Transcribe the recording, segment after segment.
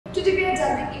Today we are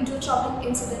delving into a troubling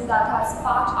incident that has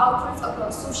sparked outrage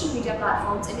across social media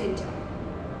platforms in India.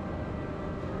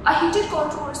 A heated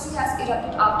controversy has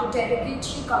erupted after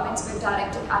derogatory comments were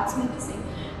directed at Smriti Singh,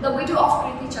 the widow of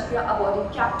Kirti Chakra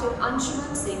awardee Captain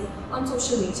Anshuman Singh, on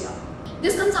social media.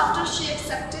 This comes after she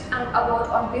accepted an award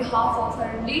on behalf of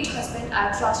her late husband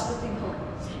at Rashtrapati Bhavan.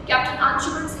 Captain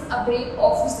Anshuman Singh, a brave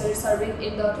officer serving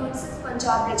in the 26th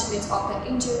Punjab Regiment of the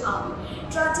Indian Army,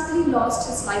 tragically lost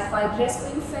his life while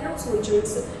rescuing fellow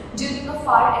soldiers during a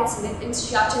fire incident in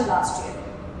Siachen last year.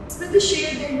 Smriti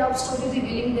shared their love story,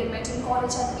 revealing they met in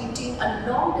college and maintained a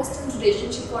long-distance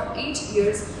relationship for 8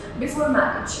 years before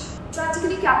marriage.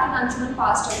 Tragically, Captain Anshuman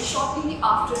passed away shortly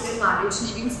after their marriage,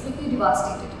 leaving Smriti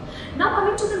devastated. Now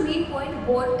coming to the main point,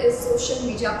 what is social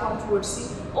media controversy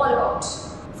all about?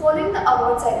 Following the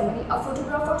award ceremony, a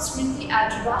photograph of Smriti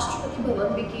at Rashtrapati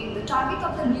Bhavan became the target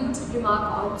of the Lewd remark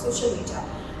on social media,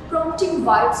 prompting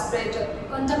widespread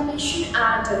condemnation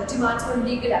and demands for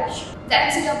legal action. The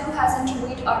NCW has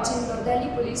intervened, urging the Delhi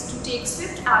police to take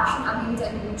swift action against the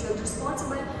individuals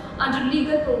responsible under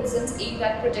legal provisions aimed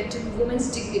at protecting women's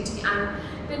dignity and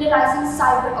penalizing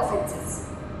cyber offences.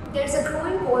 There is a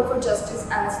growing call for justice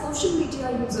as social media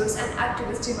users and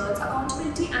activists demand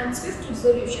accountability and swift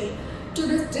resolution to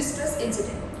this distress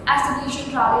incident. As the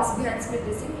nation rallies behind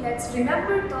Smriti Singh, let's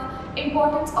remember the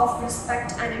importance of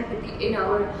respect and empathy in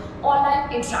our online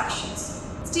interactions.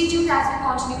 Stay tuned as we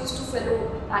continue to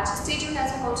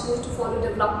follow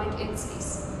development in this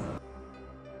space.